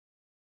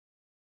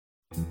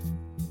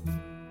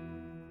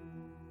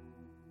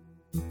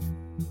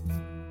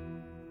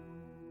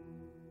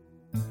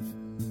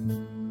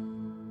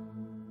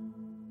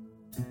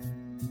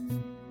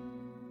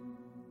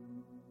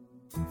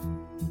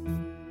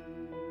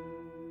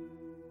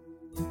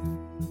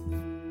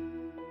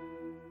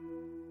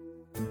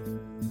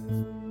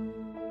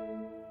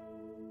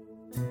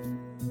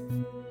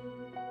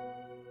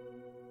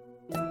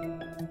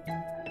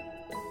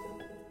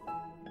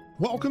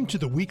Welcome to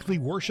the weekly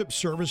worship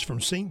service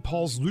from St.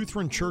 Paul's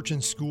Lutheran Church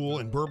and School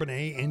in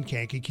Bourbonnais and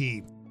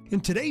Kankakee.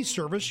 In today's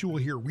service, you will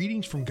hear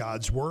readings from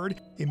God's Word,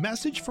 a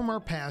message from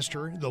our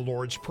pastor, the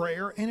Lord's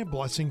Prayer, and a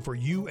blessing for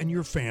you and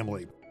your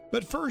family.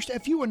 But first, a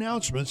few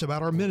announcements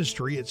about our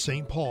ministry at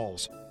St.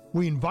 Paul's.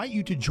 We invite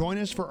you to join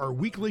us for our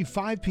weekly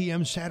 5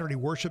 p.m. Saturday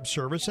worship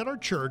service at our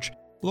church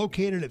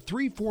located at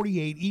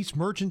 348 East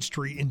Merchant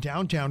Street in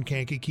downtown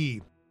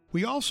Kankakee.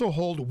 We also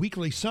hold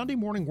weekly Sunday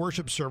morning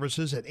worship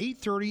services at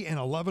 8:30 and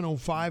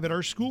 11:05 at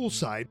our school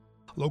site,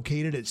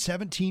 located at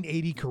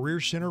 1780 Career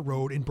Center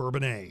Road in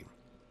Bourbonnais.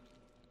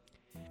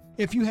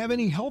 If you have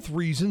any health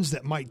reasons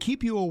that might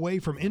keep you away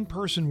from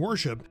in-person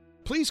worship,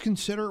 please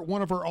consider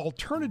one of our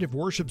alternative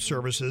worship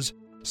services,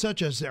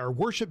 such as our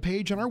worship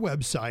page on our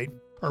website,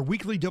 our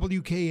weekly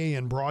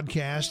WKAN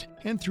broadcast,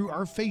 and through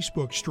our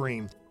Facebook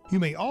stream. You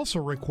may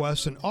also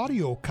request an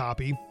audio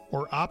copy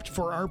or opt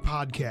for our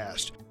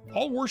podcast.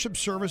 All worship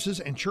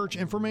services and church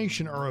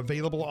information are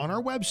available on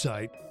our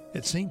website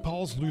at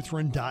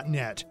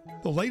stpaulslutheran.net.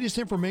 The latest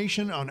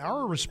information on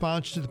our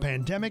response to the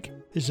pandemic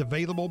is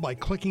available by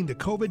clicking the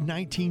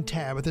COVID-19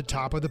 tab at the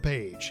top of the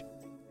page.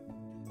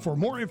 For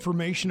more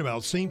information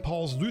about St.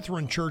 Paul's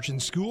Lutheran Church and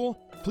School,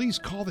 please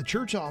call the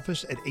church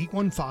office at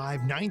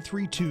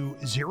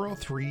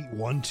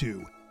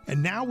 815-932-0312.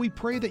 And now we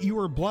pray that you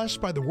are blessed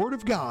by the Word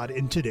of God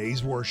in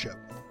today's worship.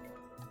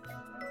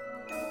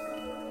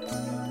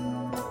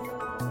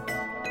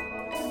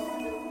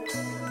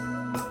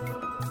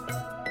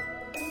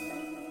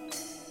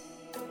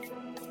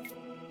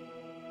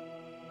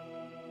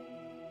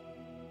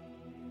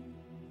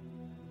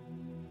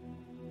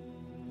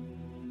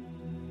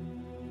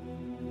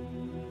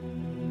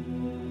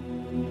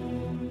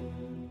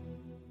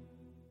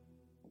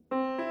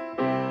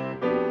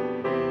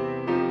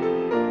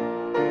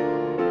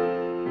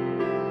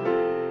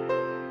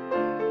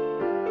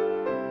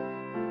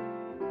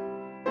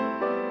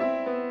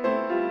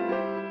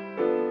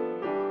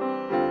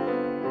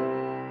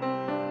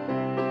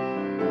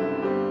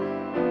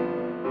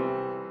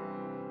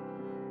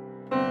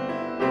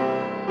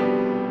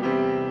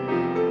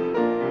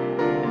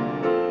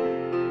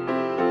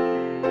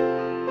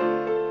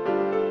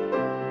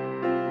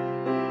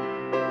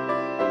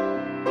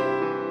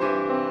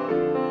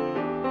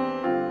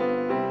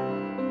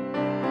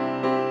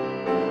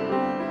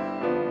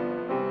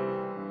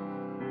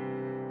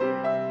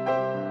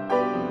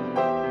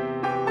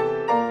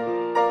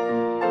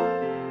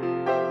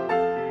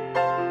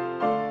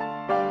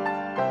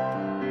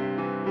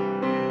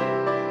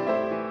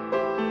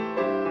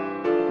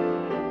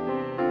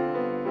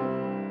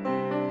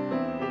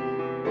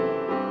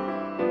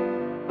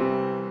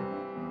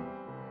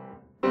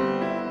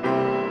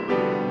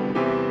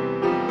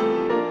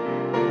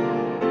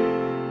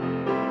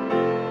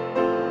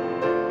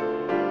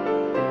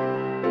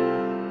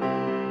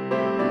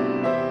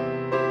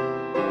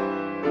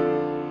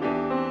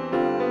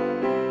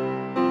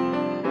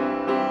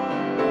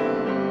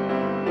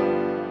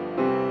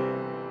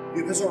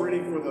 epistle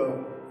reading for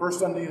the first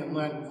Sunday in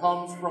Lent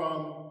comes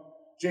from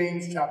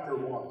James chapter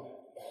 1.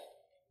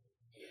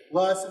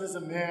 Blessed is a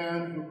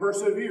man who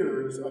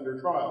perseveres under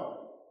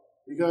trial,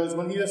 because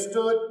when he has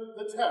stood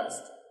the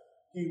test,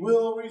 he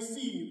will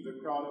receive the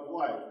crown of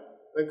life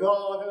that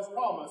God has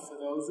promised to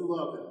those who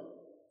love him.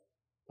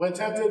 When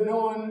tempted, no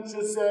one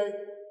should say,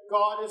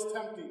 God is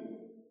tempting me.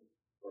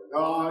 For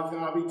God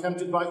cannot be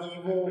tempted by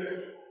evil,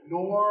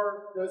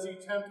 nor does he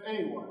tempt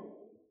anyone.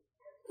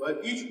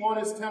 But each one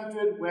is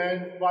tempted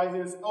when, by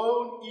his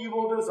own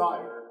evil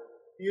desire,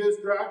 he is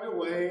dragged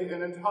away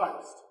and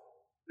enticed.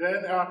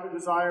 Then, after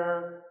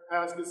desire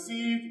has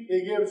conceived,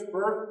 it gives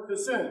birth to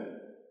sin.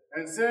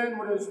 And sin,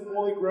 when it is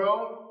fully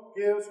grown,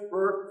 gives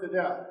birth to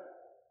death.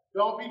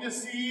 Don't be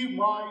deceived,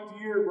 my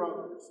dear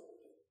brothers.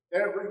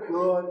 Every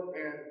good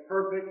and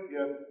perfect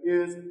gift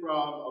is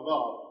from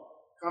above,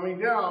 coming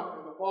down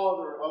from the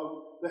Father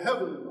of the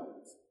heavenly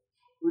lights,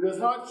 who does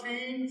not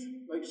change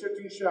like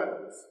shifting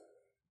shadows.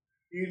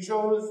 He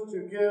chose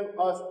to give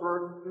us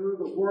birth through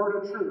the word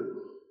of truth,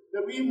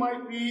 that we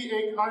might be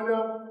a kind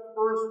of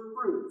first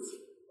fruits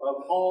of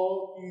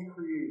all he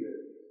created.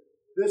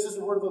 This is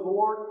the word of the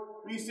Lord.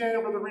 We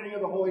stand for the reading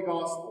of the Holy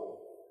Gospel.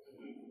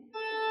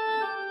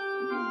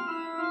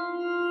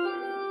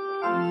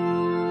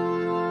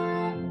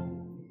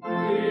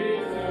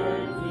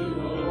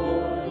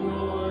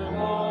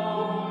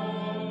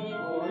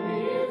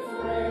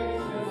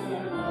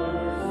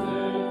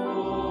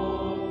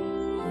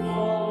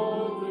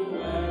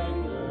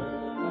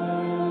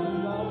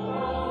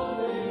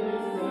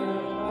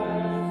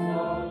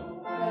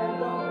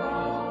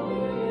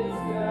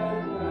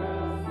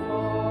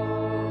 Steadfast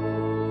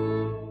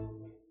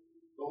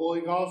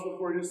Holy Gospel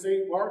according to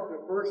St. Mark,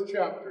 the first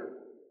chapter.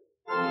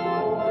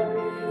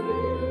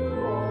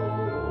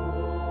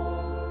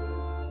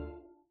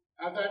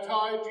 At that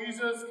time,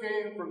 Jesus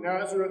came from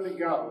Nazareth in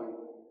Galilee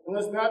and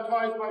was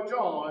baptized by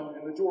John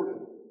in the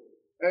Jordan.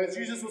 As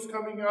Jesus was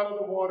coming out of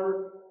the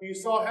water, he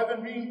saw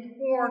heaven being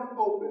torn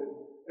open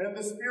and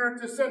the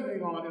Spirit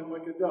descending on him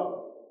like a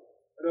dove.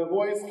 And a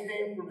voice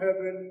came from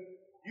heaven,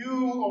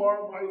 "You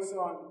are my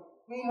Son,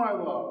 whom I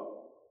love.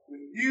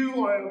 With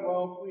you I am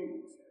well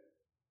pleased."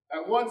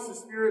 At once the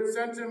Spirit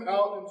sent him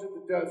out into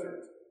the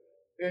desert,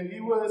 and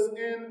he was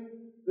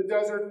in the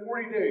desert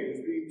 40 days,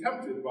 being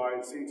tempted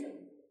by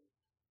Satan.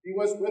 He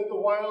was with the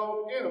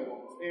wild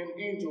animals, and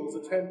angels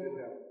attended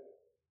him.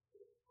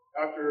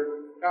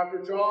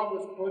 After John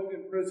was put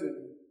in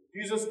prison,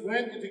 Jesus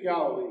went into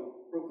Galilee,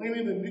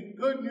 proclaiming the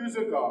good news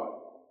of God.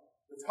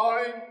 "The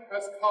time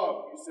has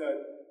come," he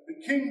said. "The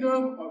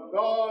kingdom of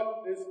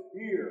God is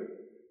near.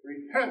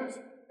 Repent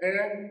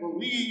and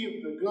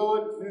believe the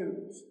good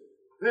news."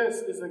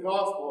 This is the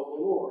gospel of the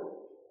Lord.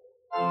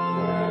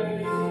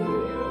 Praise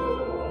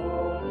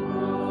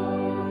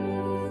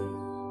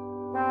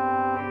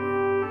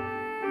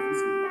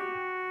to you,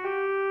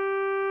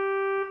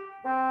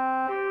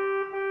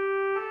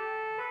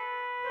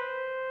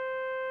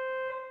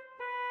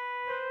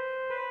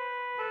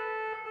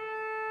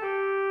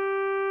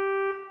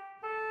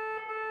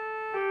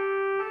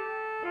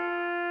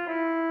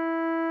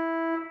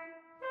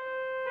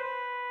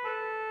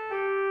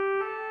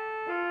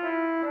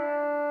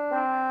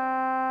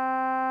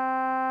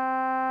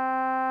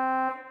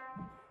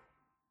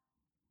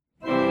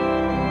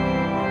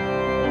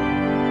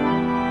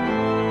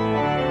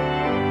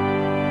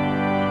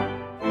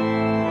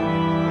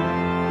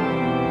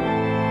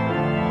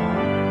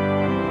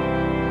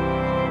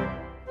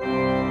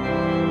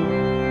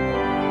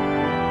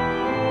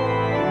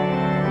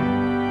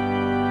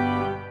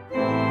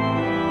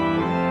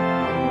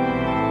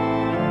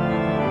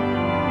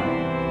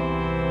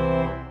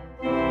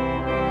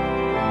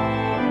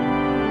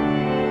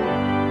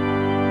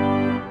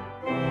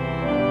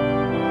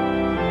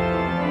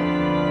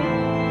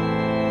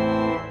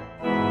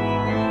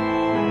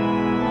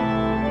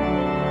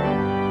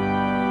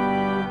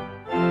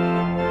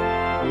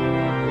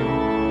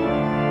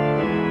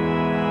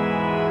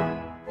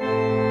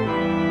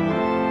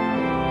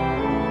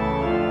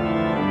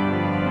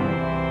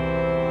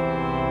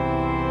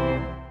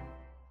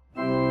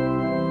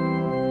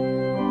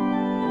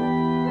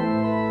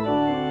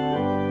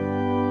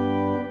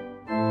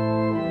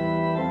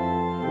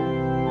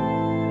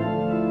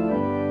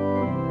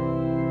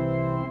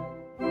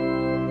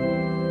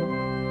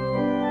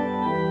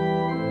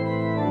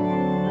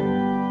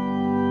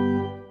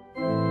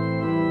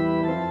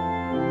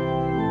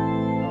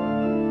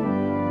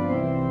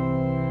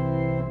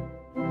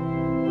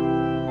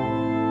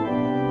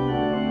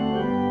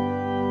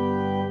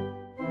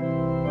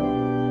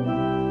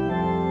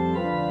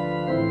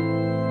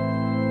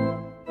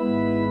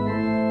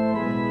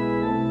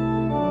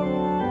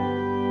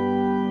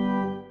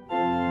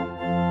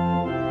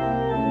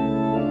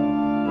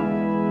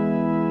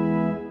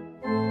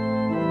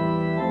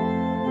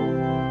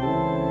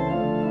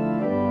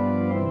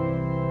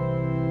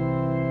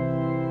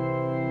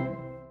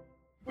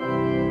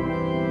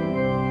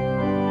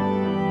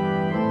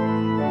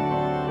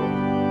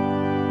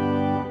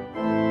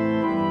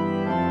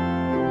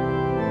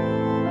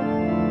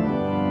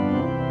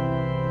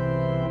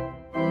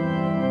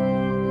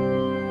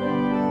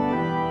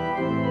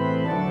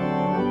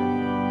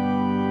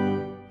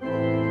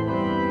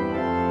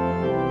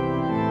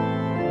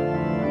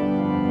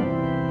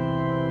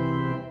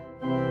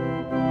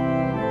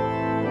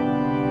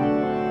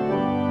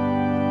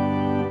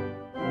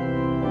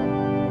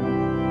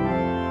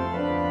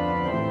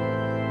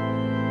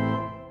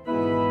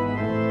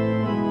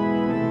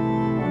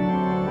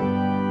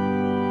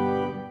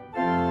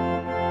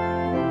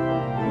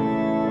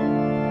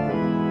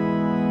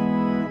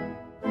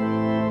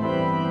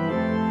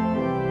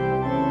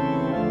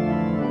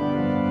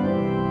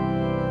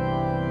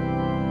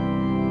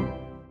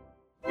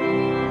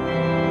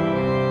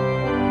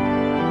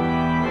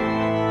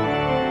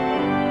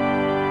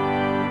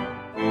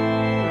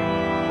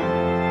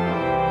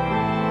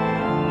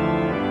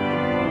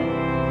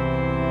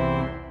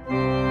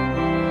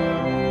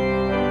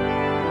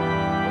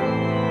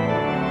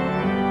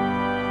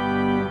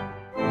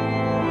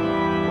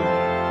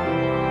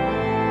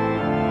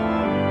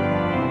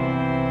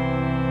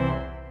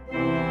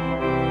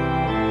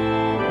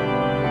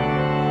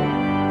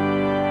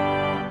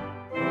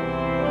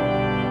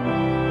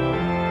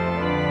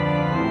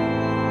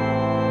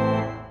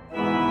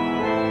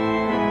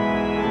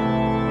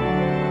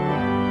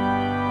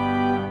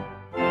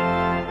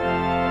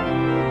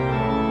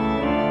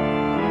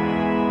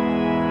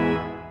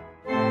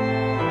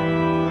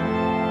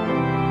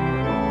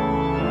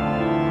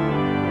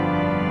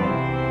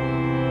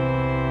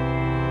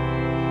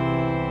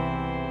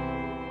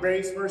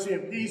 Grace, mercy,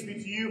 and peace be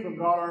to you from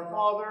God our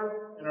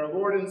Father and our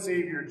Lord and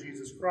Savior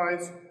Jesus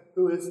Christ,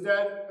 who is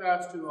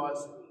steadfast to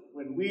us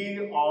when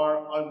we are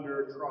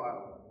under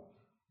trial.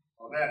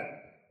 Amen.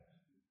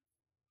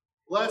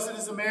 Blessed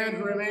is the man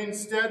who remains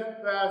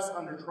steadfast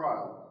under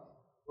trial,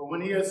 for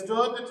when he has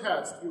stood the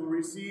test, he will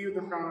receive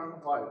the crown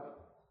of life,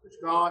 which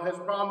God has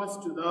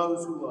promised to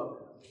those who love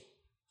him.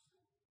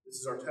 This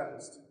is our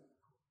text.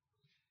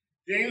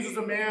 James was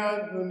a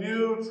man who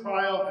knew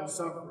trial and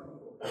suffering.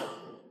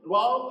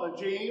 While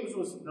James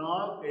was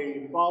not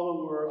a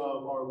follower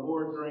of our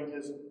Lord during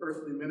his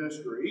earthly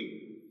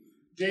ministry,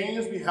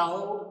 James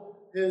beheld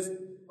his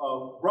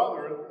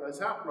brother, his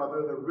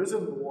half-brother, the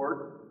risen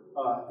Lord,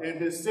 and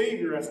his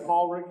Savior, as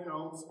Paul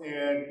recounts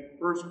in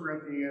 1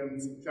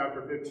 Corinthians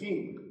chapter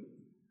 15.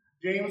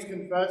 James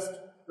confessed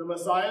the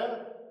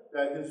Messiah,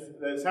 that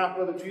his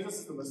half-brother Jesus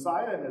is the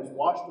Messiah and has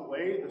washed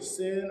away the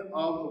sin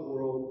of the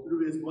world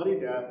through his bloody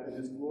death and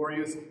his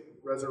glorious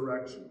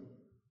resurrection.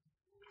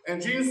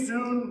 And James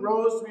soon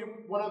rose to be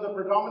one of the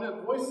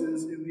predominant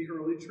voices in the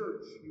early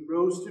church. He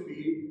rose to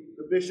be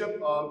the bishop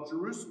of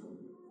Jerusalem.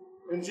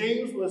 And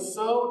James was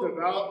so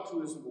devout to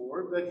his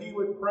Lord that he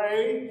would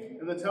pray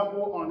in the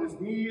temple on his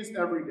knees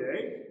every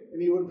day,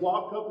 and he would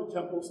walk up the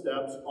temple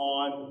steps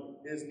on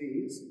his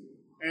knees.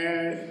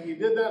 And he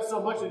did that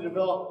so much that he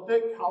developed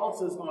thick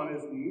calluses on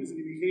his knees, and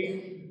he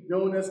became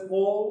known as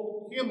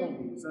old camel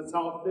knees. That's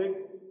how thick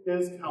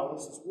his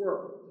calluses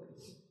were.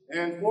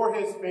 And for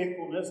his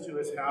faithfulness to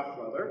his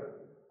half-brother,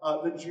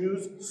 the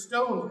Jews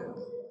stoned him.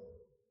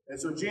 And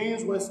so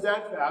James was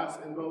steadfast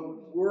in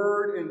both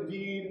word and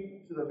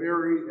deed to the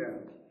very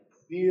end.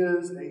 He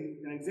is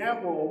an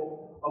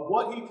example of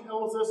what he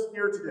tells us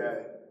here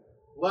today.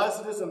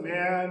 Blessed is a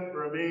man who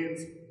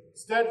remains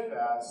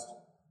steadfast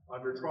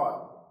under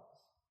trial.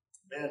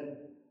 And,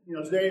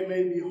 today it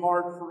may be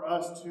hard for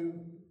us to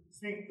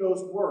speak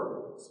those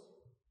words.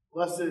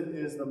 Blessed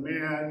is the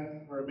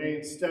man who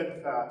remains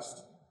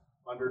steadfast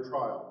under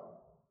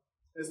trial.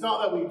 It's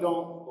not that we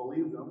don't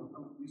believe them.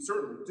 We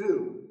certainly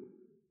do.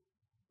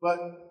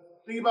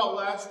 But think about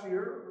last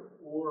year,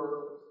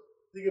 or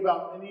think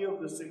about any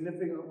of the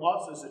significant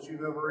losses that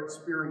you've ever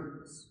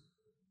experienced.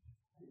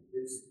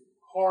 It's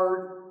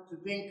hard to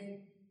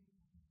think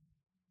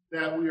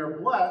that we are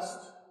blessed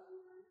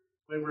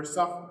when we're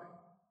suffering.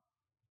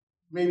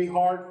 It may be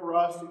hard for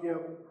us to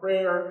give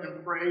prayer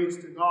and praise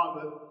to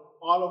God with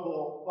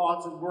audible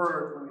thoughts and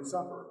words when we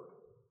suffer.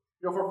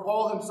 For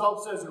Paul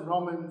himself says in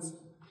Romans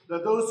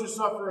that those who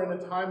suffer in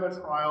a time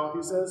of trial,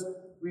 he says,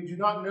 we do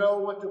not know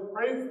what to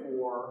pray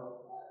for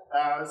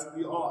as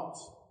we ought.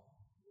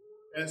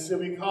 And so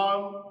we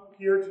come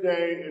here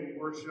today in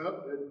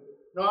worship,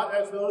 not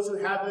as those who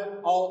have it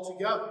all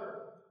together,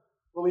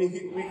 but we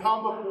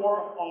come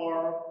before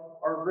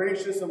our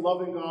gracious and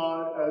loving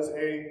God as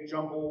a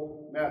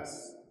jumbled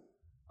mess.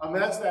 A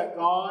mess that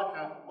God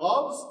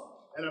loves,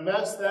 and a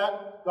mess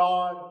that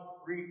God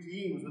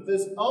redeems with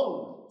his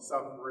own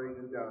suffering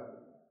and death.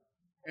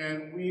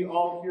 And we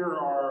all here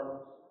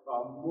are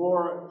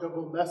more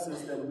jumbled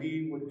messes than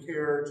we would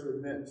care to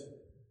admit.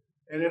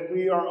 And if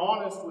we are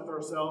honest with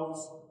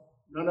ourselves,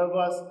 none of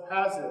us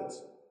has it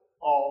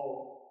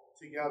all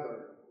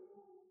together.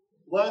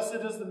 Blessed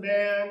is the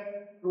man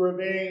who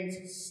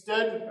remains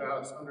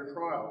steadfast under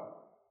trial.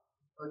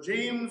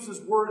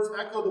 James's words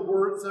echo the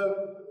words of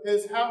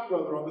his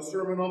half-brother on the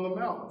Sermon on the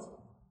Mount.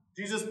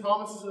 Jesus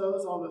promises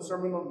us on the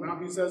Sermon on the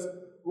Mount, he says,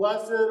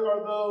 blessed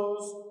are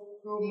those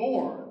who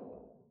mourn,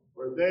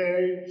 for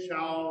they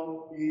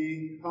shall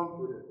be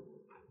comforted.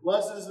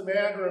 Blessed is the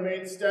man who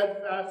remains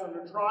steadfast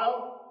under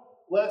trial.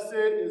 Blessed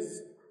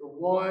is the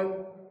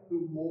one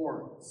who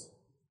mourns.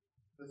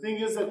 The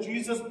thing is that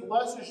Jesus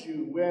blesses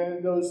you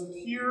when those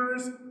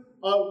tears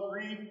of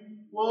grief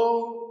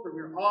flow from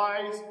your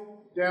eyes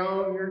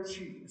down your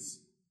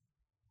cheeks.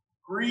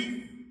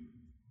 Grief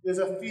is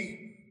a thief.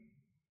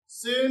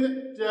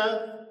 Sin,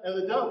 death,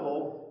 and the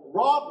devil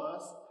rob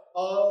us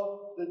of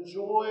the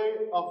joy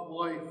of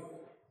life.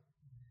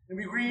 And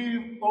we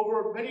grieve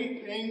over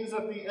many things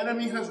that the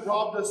enemy has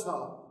robbed us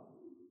of.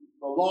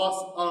 The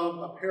loss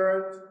of a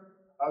parent,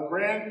 a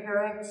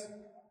grandparent,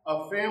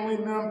 a family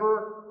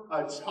member,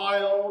 a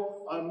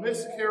child, a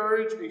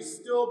miscarriage, a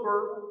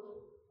stillbirth.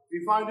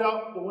 We find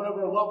out that one of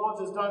our loved ones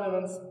has done an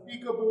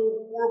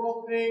unspeakable,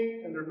 horrible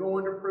thing, and they're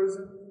going to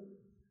prison.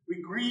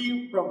 We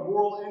grieve from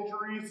moral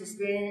injuries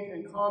sustained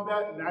in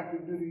combat and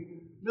active duty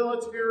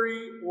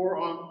military or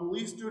on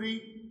police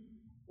duty.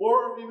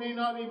 Or we may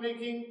not be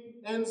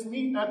making ends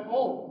meet at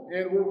home,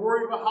 and we're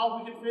worried about how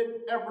we can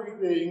fit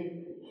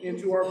everything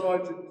into our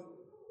budget.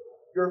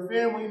 Your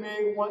family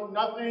may want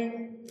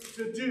nothing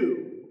to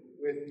do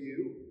with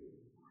you.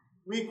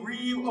 We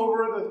grieve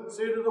over the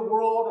state of the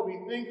world,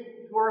 and we think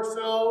to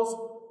ourselves,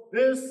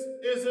 this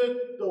isn't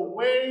the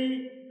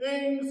way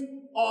things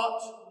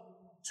ought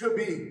to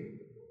be.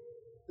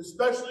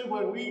 Especially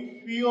when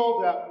we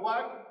feel that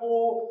black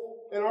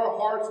hole in our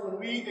hearts, when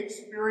we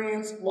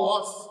experience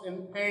loss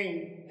and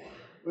pain,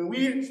 when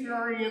we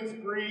experience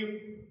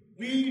grief,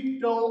 we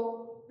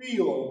don't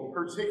feel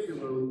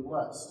particularly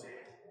blessed.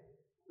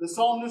 The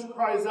psalmist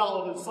cries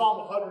out in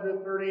Psalm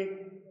 130,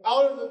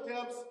 out of the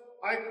depths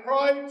I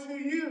cry to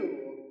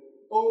you,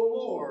 O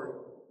Lord.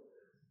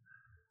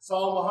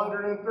 Psalm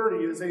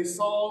 130 is a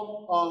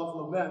psalm of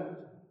lament.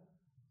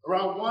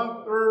 Around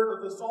 1/3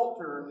 of the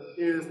Psalter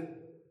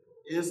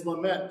is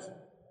lament.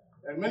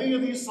 And many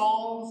of these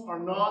psalms are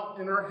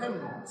not in our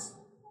hymnals.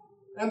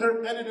 And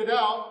they're edited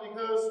out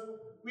because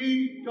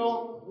we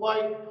don't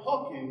like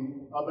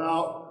talking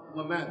about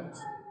lament.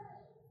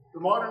 The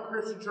modern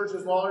Christian church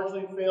has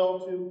largely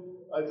failed to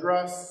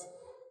address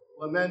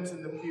lament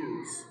in the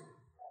pews.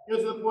 To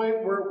the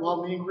point where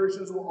well-meaning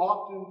Christians will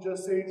often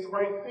just say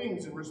trite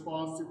things in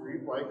response to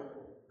grief, like,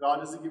 God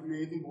doesn't give you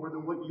anything more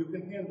than what you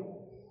can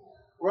handle.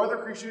 Or other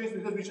cliches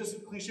because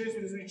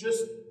we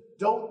just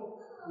don't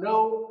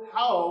know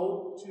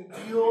how to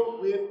deal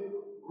with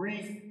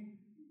grief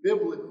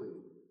biblically.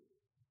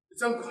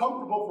 It's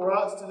uncomfortable for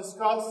us to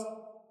discuss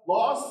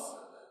loss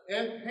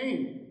and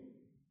pain.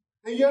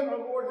 And yet our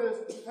Lord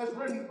has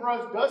written for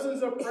us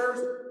dozens of prayers,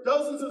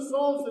 dozens of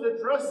psalms that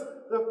address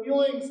the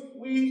feelings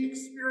we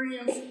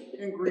experience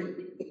in grief.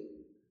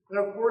 And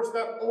of course,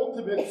 that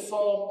ultimate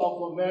psalm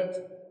of lament,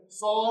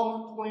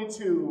 Psalm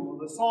 22,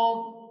 the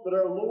psalm that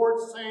our Lord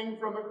sang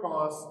from the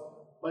cross,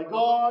 my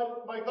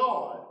God,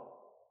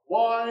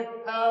 why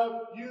have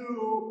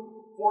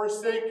you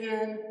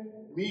forsaken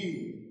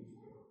me?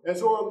 And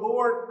so our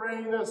Lord,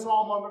 praying that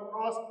psalm on the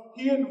cross,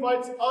 he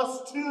invites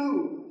us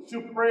too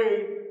to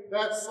pray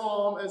that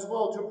psalm as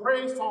well, to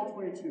pray Psalm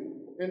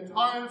 22 in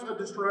times of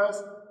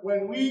distress,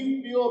 when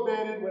we feel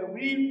abandoned, when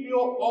we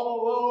feel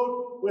all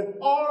alone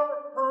with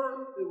our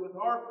hurt and with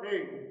our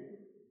pain.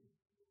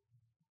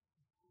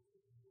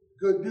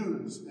 Good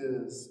news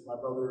is, my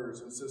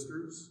brothers and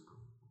sisters,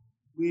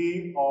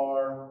 we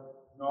are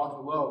not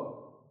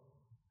alone.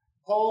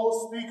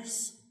 Paul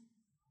speaks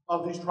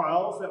of these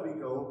trials that we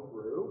go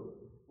through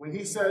when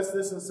he says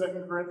this in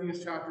 2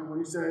 Corinthians chapter 1.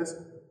 He says,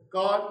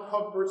 God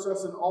comforts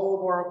us in all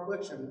of our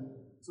affliction,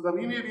 so that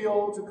we may be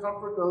able to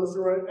comfort those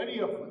who are in any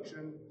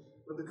affliction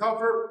with the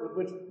comfort with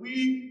which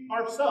we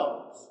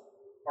ourselves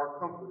are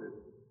comforted.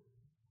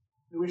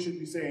 And we should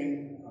be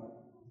saying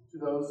to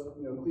those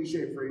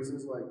cliche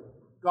phrases like,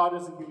 God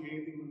doesn't give you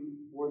anything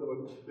more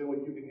than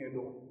what you can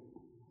handle.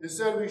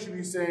 Instead, we should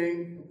be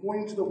saying,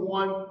 pointing to the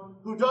one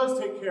who does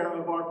take care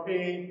of our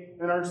pain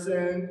and our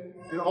sin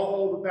and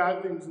all the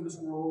bad things in this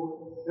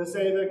world, and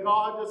say that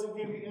God doesn't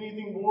give you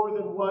anything more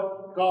than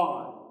what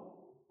God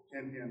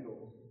can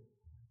handle.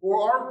 For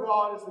our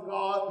God is the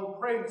God who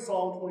prayed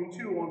Psalm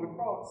 22 on the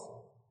cross.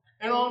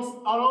 And on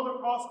the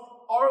cross,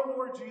 our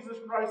Lord Jesus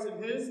Christ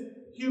in his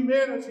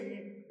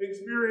humanity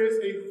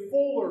experienced a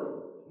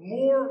fuller,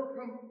 more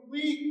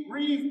complete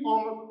grief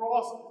on the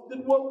cross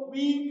than what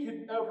we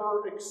could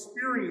ever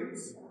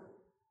experience.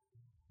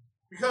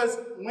 Because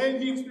when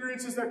he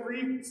experiences that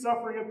grief,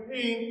 suffering, and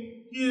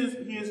pain, he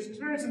is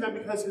experiencing that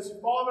because his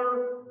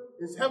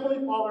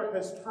heavenly Father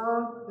has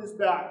turned his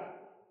back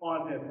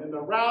on him. And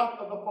the wrath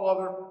of the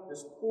Father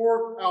is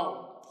poured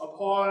out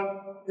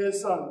upon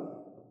his Son.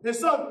 His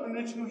Son, in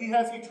which he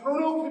has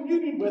eternal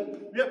communion with,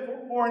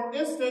 yet for an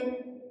instant,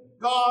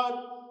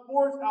 God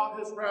pours out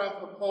his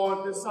wrath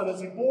upon his Son as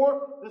he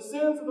bore the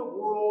sins of the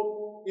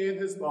world in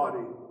his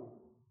body.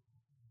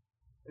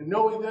 And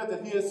knowing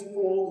that he is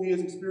full, he has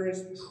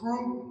experienced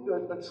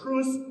the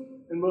truest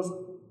and most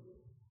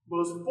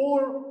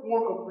fuller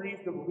form of grief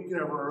that we could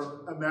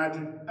ever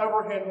imagine,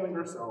 ever handling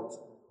ourselves.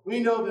 We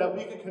know that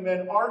we can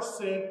commend our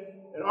sin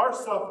and our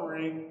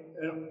suffering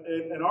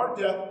and our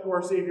death to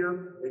our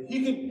Savior, and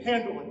he can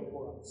handle it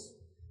for us.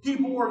 He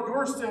bore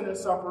your sin and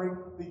suffering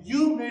that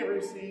you may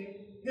receive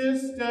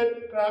his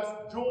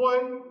steadfast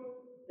joy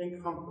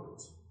and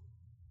comfort.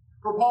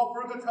 For Paul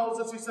further tells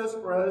us, he says,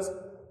 for us,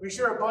 we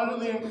share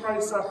abundantly in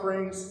Christ's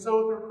sufferings,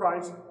 so through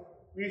Christ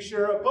we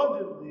share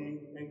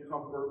abundantly in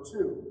comfort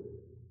too.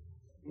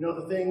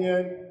 The thing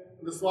in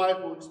this life,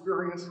 we'll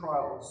experience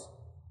trials.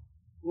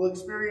 We'll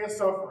experience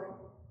suffering.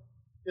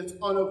 It's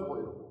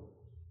unavoidable.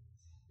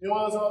 When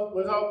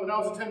I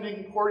was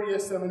attending Concordia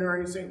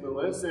Seminary in St.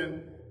 Louis,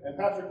 and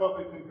Patrick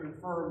Buckley can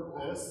confirm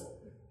this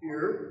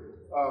here,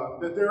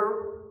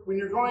 when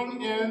you're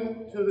going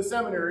into the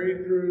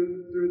seminary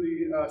through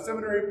the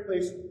seminary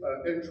place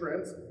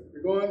entrance,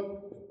 you're going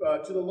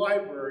to the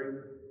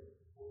library.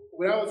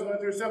 When I was going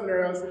through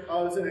seminary,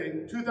 I was in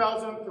a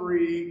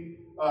 2003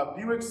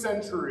 Buick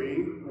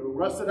Century,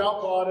 rusted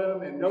out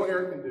bottom and no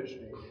air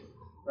conditioning.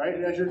 Right?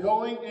 And as you're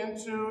going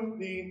into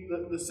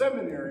the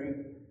seminary,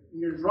 and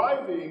you're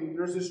driving,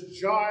 there's this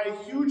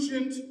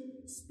huge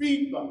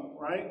speed bump,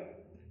 right?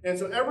 And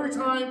so every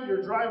time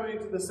you're driving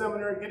to the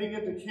seminary, getting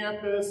into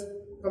campus,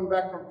 coming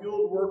back from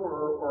field work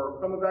or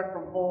coming back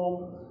from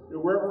home,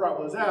 wherever I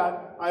was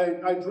at,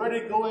 I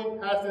dreaded going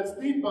past that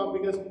speed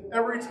bump because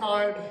every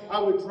time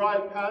I would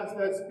drive past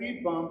that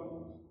speed bump,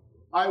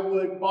 I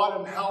would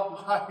bottom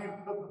out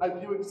my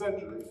Buick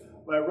Century,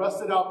 my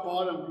rusted out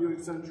bottom Buick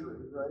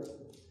Century, right?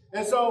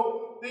 And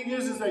so the thing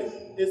is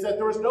that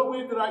there was no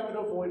way that I could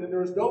avoid it. There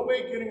was no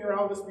way getting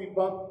around the speed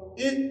bump.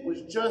 It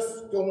was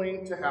just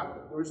going to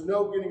happen. There was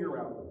no getting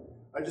around it.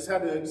 I just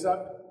had to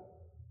accept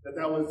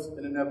that was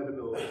an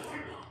inevitability.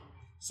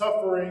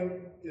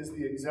 Suffering is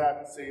the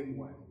exact same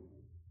way.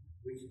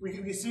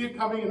 We see it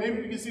coming, and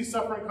maybe we can see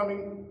suffering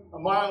coming a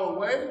mile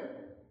away,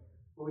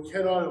 but we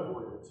cannot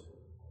avoid it.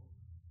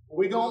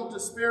 We don't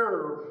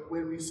despair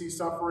when we see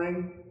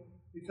suffering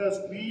because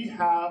we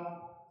have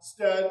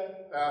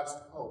steadfast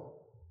hope.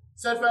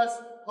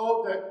 Steadfast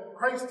hope that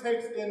Christ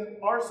takes in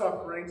our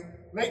sufferings,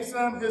 makes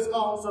them his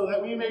own so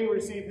that we may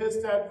receive his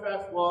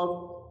steadfast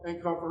love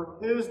and comfort,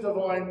 his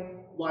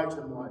divine light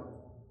and life.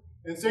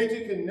 And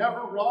Satan can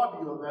never rob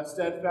you of that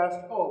steadfast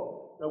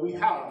hope that we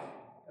have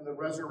in the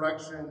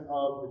resurrection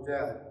of the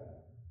dead.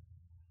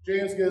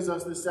 James gives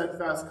us this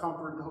steadfast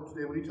comfort and hope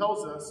today when he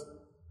tells us,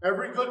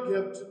 every good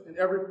gift and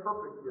every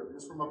perfect gift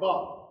is from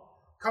above,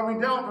 coming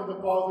down from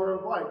the Father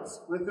of lights,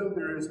 with whom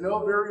there is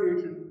no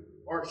variation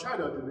or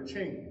shadow due to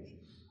change.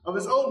 Of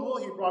his own will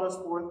he brought us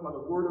forth by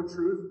the word of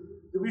truth,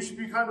 that we should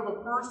be kind of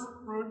a first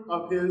fruit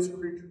of his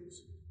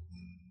creatures.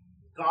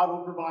 God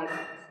will provide for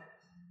us.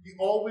 He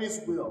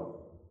always will.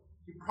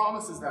 He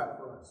promises that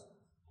for us.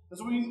 And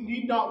so we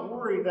need not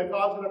worry that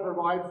God's going to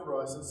provide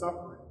for us in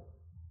suffering.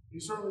 He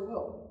certainly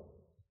will.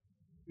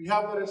 We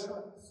have that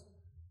assurance.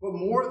 But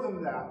more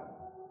than that,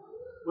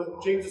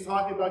 what James is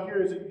talking about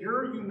here is that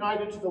you're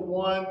united to the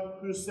one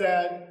who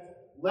said,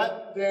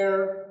 let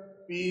there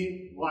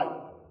be light.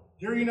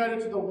 You're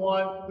united to the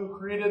one who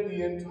created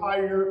the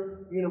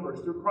entire universe.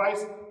 Through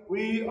Christ,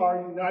 we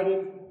are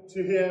united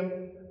to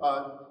him,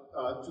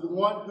 to the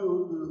one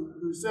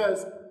who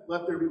says,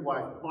 let there be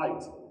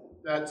light.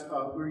 That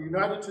we're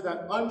united to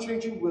that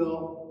unchanging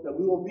will, that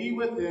we will be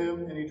with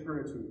him in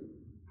eternity.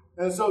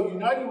 And so,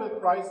 united with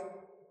Christ,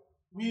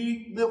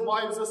 we live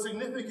lives of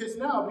significance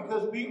now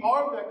because we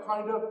are that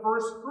kind of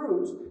first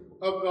fruit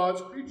of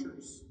God's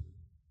creatures.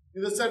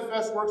 In the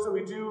steadfast works that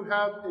we do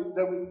have,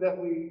 that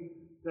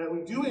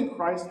we do in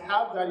Christ,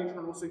 have that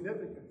eternal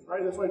significance,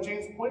 right? That's why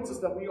James points us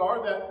that we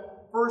are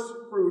that first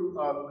fruit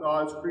of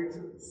God's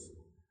creatures.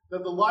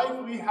 That the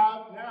life we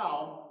have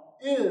now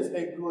is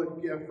a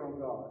good gift from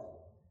God.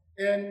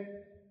 And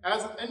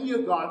as with any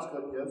of God's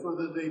good gifts,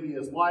 whether they be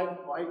as life,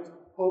 light,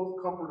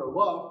 hope, comfort, or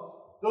love,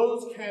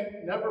 those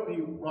can never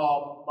be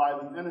robbed by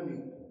the enemy.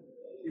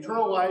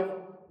 Eternal life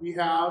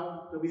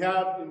that we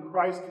have in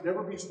Christ can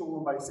never be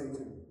stolen by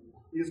Satan.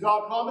 Because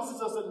God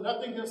promises us that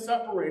nothing can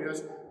separate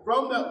us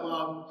from that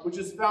love which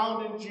is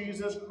found in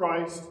Jesus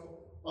Christ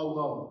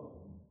alone.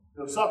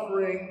 No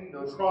suffering,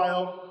 no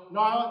trial,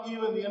 not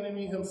even the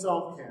enemy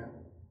himself can.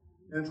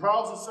 In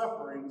trials and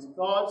sufferings,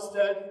 God's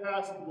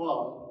steadfast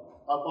love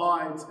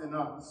abides in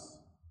us.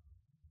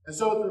 And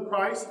so through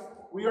Christ,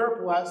 we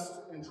are blessed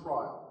in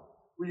trial.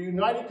 We're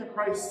united to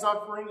Christ's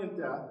suffering and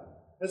death,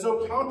 and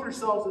so count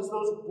yourselves as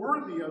those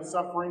worthy of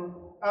suffering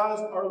as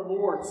our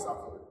Lord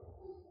suffered.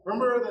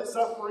 Remember that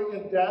suffering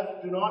and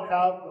death do not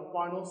have the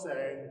final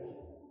say.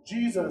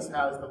 Jesus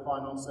has the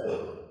final say.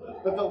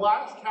 That the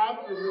last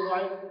chapter of your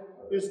life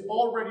is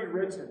already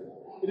written.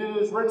 It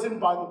is written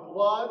by the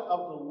blood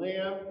of the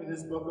Lamb in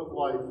his book of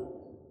life.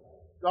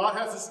 God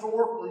has in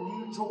store for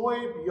you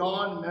joy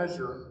beyond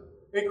measure,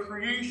 a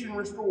creation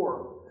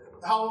restored.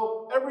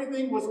 How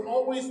everything was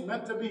always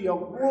meant to be a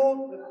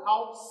world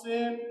without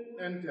sin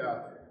and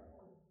death.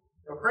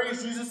 Now,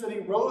 praise Jesus that he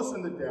rose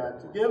from the dead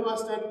to give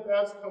us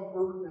steadfast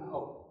comfort and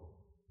hope.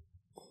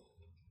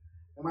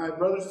 And my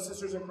brothers and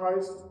sisters in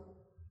Christ,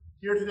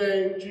 here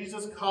today,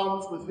 Jesus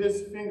comes with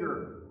his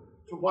finger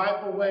to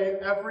wipe away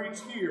every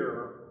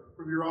tear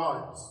from your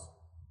eyes.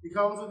 He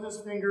comes with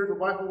his finger to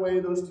wipe away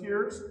those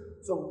tears,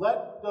 so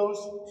let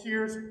those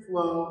tears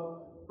flow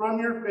from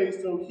your face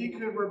so he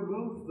could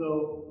remove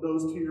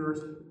those tears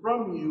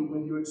from you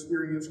when you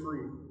experience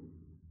grief.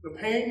 The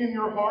pain in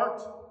your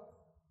heart,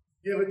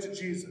 give it to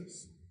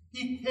Jesus.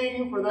 He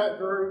came for that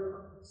very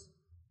purpose.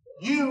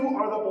 You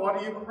are the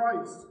body of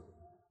Christ.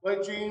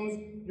 Like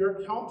James,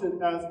 you're counted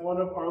as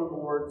one of our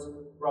Lord's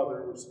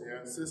brothers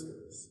and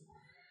sisters.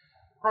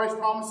 Christ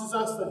promises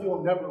us that he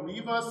will never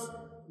leave us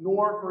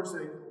nor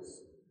forsake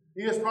us.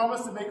 He has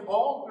promised to make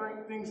all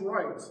things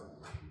right,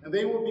 and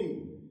they will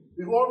be.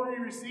 We've already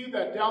received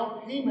that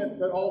down payment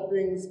that all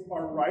things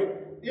are right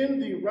in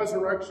the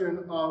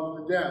resurrection of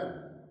the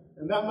dead.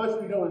 And that much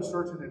we know is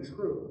certain and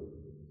true.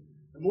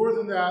 And more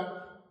than that,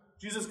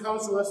 Jesus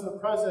comes to us in the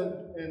present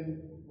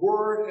in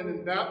word and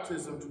in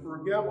baptism to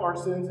forgive our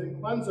sins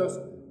and cleanse us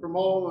from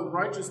all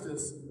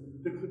unrighteousness,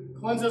 to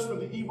cleanse us from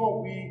the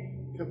evil we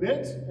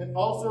commit and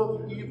also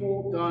the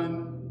evil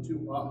done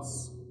to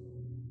us.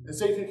 And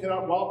Satan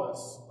cannot rob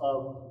us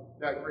of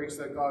that grace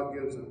that God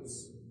gives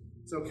us.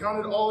 So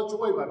count it all a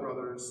joy, my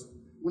brothers,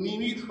 when you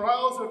meet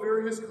trials of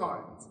various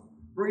kinds,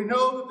 for you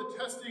know that the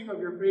testing of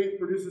your faith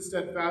produces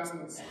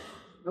steadfastness.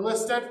 And let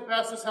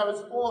steadfastness have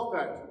its full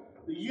effect,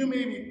 that you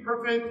may be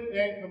perfect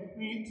and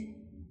complete,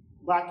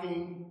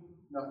 lacking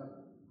nothing.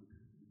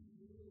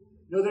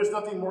 You know, there's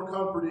nothing more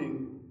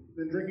comforting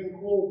than drinking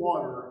cool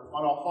water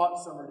on a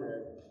hot summer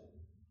day.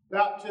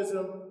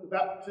 The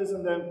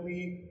baptism that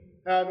we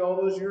had all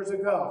those years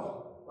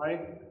ago,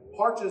 right,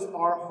 parches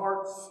our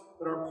hearts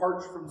that are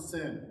parched from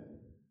sin.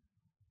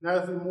 Now,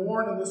 as we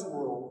mourn in this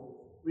world,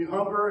 we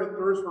hunger and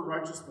thirst for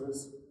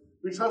righteousness.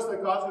 We trust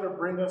that God's going to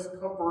bring us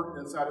comfort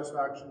and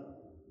satisfaction.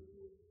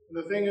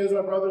 And the thing is,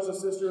 my brothers and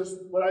sisters,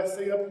 what I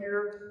say up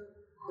here,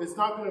 it's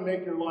not going to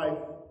make your life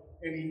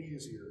any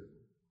easier.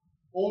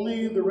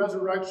 Only the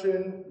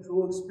resurrection, which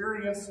we'll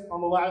experience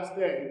on the last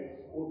day,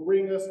 will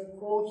bring us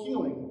full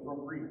healing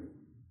from grief.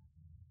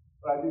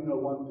 But I do know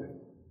one thing,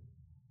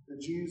 that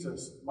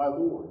Jesus, my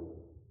Lord,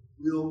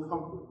 will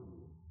comfort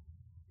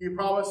you. He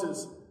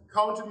promises,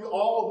 "Come to me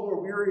all who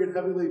are weary and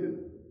heavy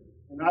laden,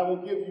 and I will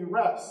give you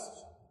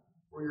rest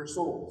for your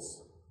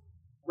souls."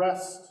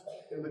 Rest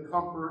in the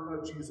comfort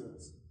of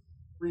Jesus.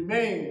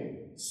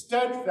 Remain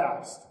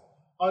steadfast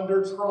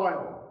under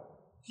trial.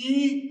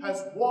 He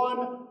has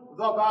won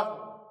the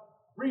battle.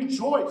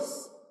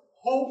 Rejoice.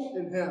 Hope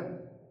in him.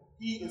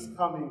 He is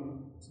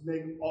coming to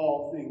make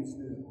all things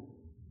new.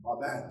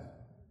 Amen.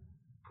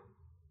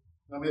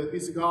 Now may the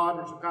peace of God,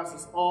 which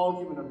surpasses all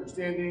human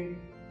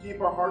understanding,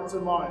 keep our hearts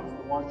and minds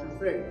to launch your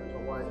faith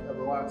unto life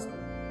everlasting.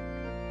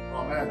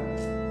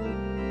 Amen.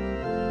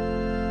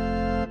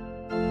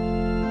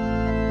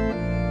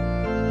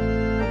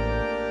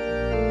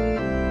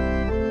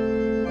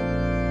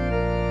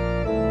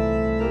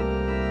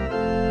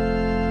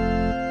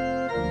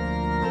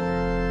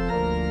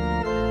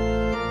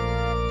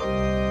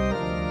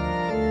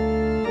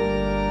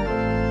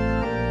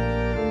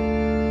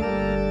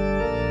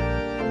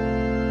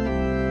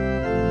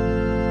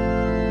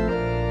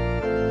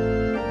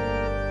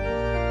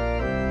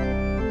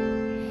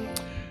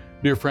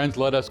 Dear friends,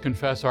 let us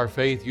confess our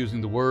faith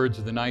using the words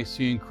of the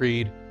Nicene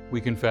Creed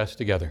we confess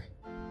together.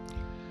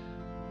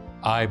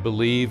 I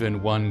believe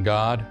in one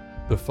God,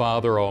 the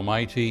Father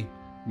Almighty,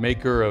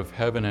 maker of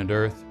heaven and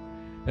earth,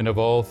 and of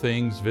all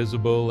things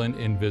visible and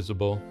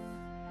invisible,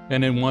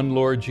 and in one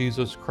Lord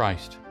Jesus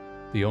Christ,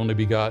 the only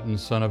begotten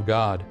Son of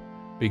God,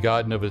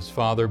 begotten of his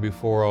Father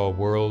before all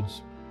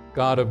worlds,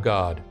 God of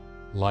God,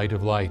 light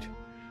of light,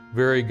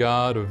 very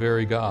God of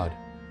very God,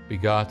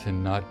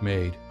 begotten, not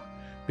made,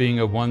 being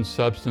of one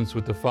substance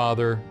with the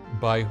Father,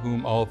 by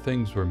whom all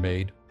things were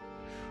made,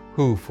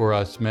 who for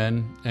us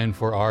men and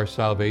for our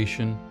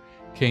salvation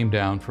came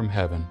down from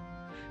heaven,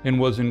 and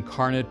was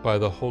incarnate by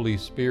the Holy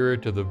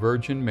Spirit of the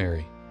Virgin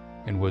Mary,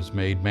 and was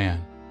made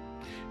man,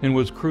 and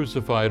was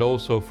crucified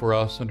also for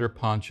us under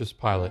Pontius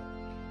Pilate.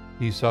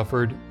 He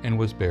suffered and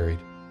was buried.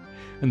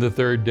 And the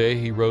third day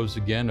he rose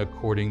again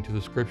according to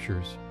the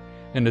Scriptures,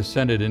 and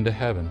ascended into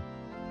heaven,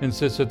 and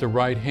sits at the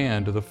right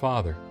hand of the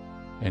Father.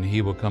 And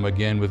he will come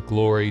again with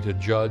glory to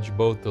judge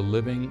both the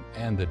living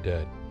and the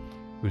dead,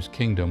 whose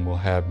kingdom will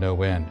have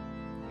no end.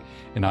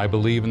 And I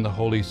believe in the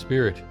Holy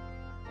Spirit,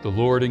 the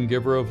Lord and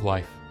giver of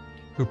life,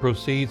 who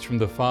proceeds from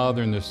the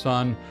Father and the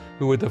Son,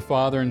 who with the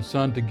Father and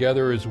Son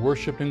together is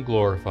worshipped and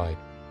glorified,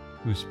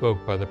 who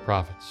spoke by the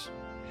prophets.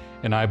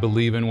 And I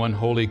believe in one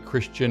holy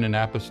Christian and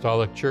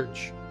apostolic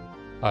church.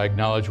 I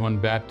acknowledge one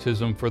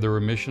baptism for the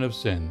remission of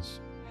sins,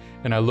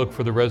 and I look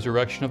for the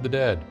resurrection of the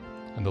dead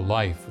and the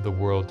life of the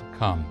world to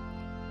come.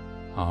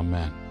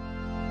 Amen.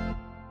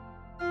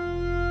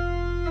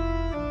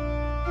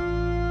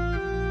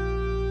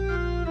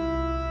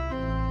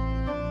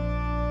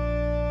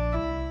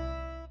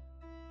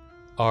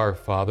 Our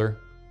Father,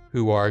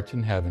 who art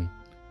in heaven,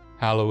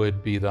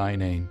 hallowed be thy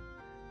name.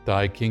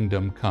 Thy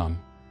kingdom come,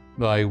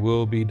 thy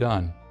will be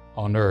done,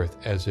 on earth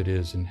as it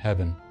is in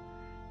heaven.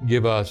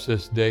 Give us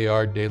this day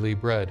our daily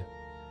bread,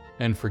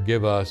 and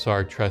forgive us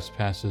our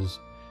trespasses,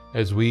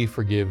 as we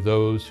forgive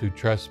those who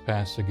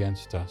trespass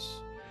against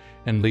us.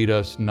 And lead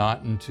us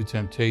not into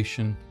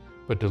temptation,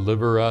 but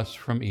deliver us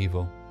from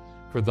evil.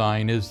 For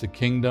thine is the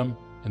kingdom,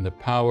 and the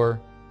power,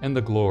 and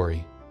the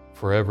glory,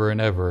 forever and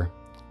ever.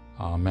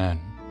 Amen.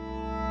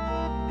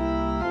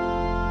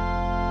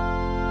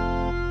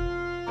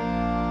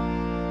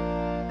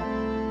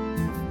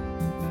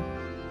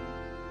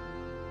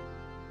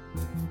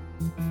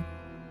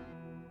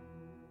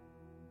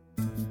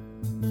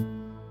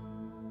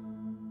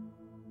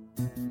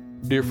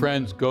 Dear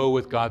friends, go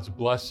with God's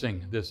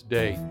blessing this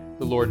day.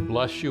 The Lord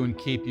bless you and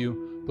keep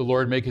you. The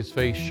Lord make his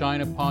face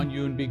shine upon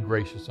you and be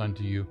gracious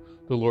unto you.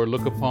 The Lord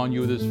look upon you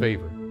with his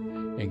favor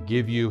and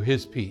give you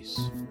his peace.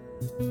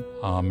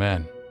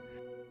 Amen.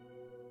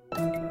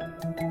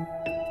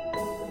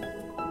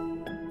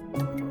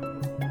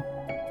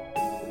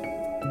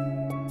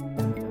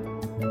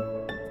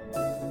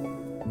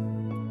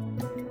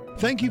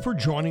 Thank you for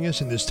joining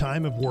us in this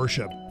time of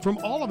worship. From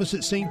all of us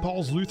at St.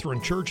 Paul's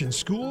Lutheran Church and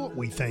School,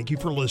 we thank you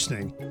for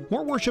listening.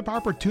 More worship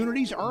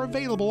opportunities are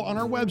available on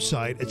our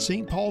website at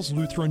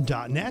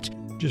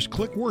stpaulslutheran.net. Just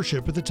click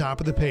worship at the top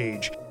of the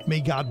page.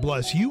 May God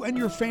bless you and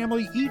your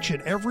family each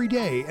and every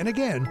day. And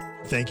again,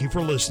 thank you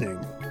for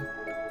listening.